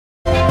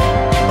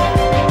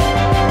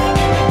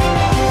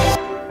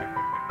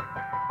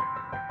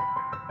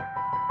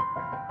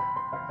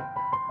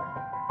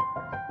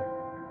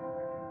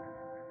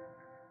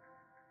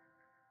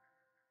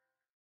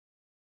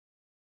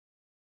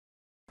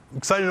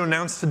Excited to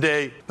announce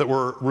today that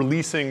we're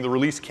releasing the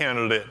release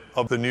candidate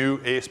of the new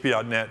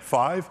ASP.NET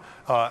 5,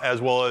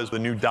 as well as the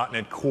new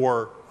 .NET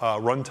Core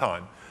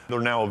runtime. They're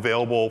now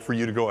available for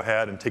you to go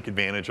ahead and take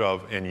advantage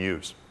of and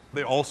use.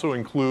 They also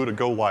include a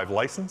go-live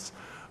license,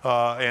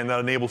 and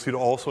that enables you to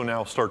also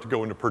now start to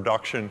go into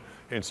production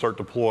and start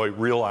to deploy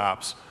real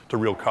apps to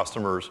real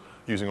customers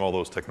using all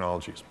those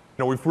technologies.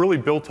 We've really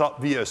built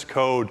up VS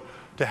Code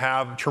to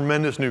have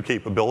tremendous new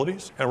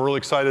capabilities, and we're really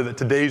excited that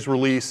today's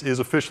release is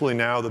officially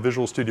now the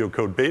Visual Studio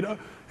Code Beta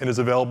and is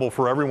available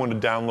for everyone to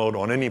download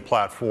on any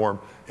platform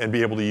and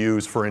be able to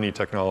use for any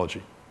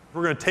technology.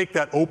 We're going to take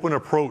that open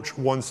approach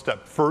one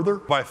step further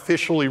by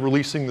officially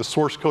releasing the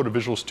source code of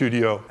Visual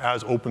Studio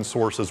as open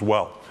source as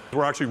well.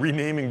 We're actually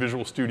renaming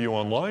Visual Studio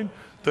Online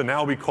to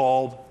now be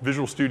called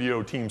Visual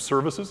Studio Team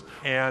Services,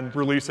 and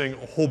releasing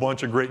a whole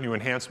bunch of great new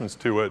enhancements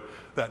to it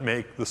that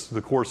make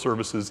the core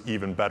services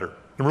even better.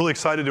 I'm really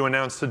excited to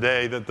announce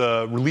today that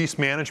the release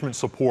management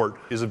support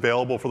is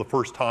available for the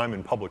first time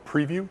in public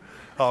preview.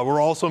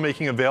 We're also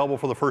making available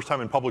for the first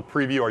time in public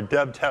preview our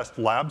dev test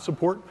lab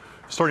support.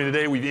 Starting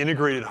today, we've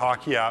integrated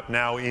Hockey App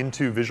now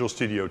into Visual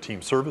Studio Team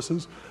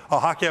Services.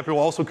 Hockey App will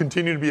also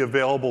continue to be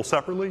available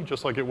separately,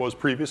 just like it was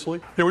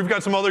previously. We've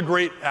got some other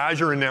great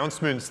Azure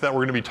announcements that we're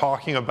going to be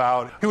talking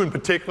about. Who in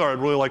particular I'd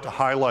really like to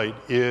highlight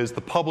is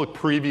the public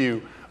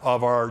preview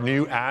of our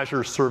new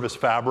Azure Service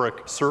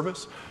Fabric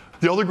service.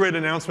 The other great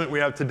announcement we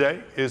have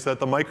today is that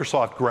the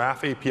Microsoft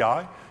Graph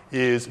API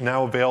is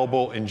now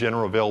available in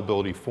general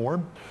availability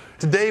form.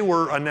 Today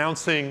we're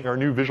announcing our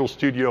new Visual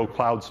Studio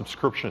Cloud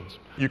subscriptions.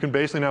 You can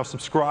basically now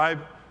subscribe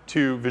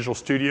to Visual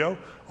Studio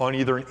on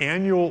either an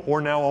annual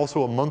or now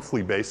also a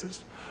monthly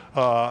basis,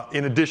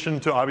 in addition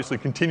to obviously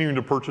continuing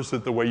to purchase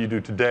it the way you do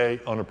today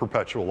on a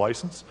perpetual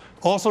license.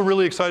 Also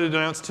really excited to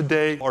announce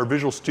today our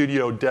Visual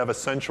Studio Dev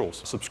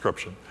Essentials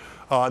subscription.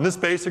 And this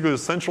basically is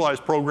a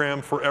centralized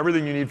program for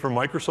everything you need from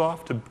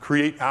Microsoft to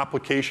create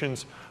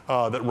applications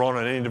that run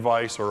on any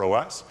device or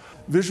OS.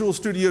 Visual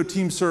Studio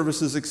Team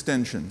Services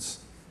extensions.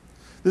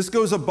 This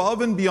goes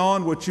above and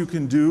beyond what you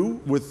can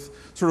do with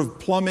sort of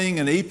plumbing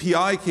and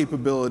API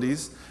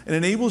capabilities and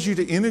enables you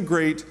to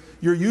integrate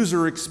your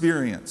user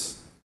experience.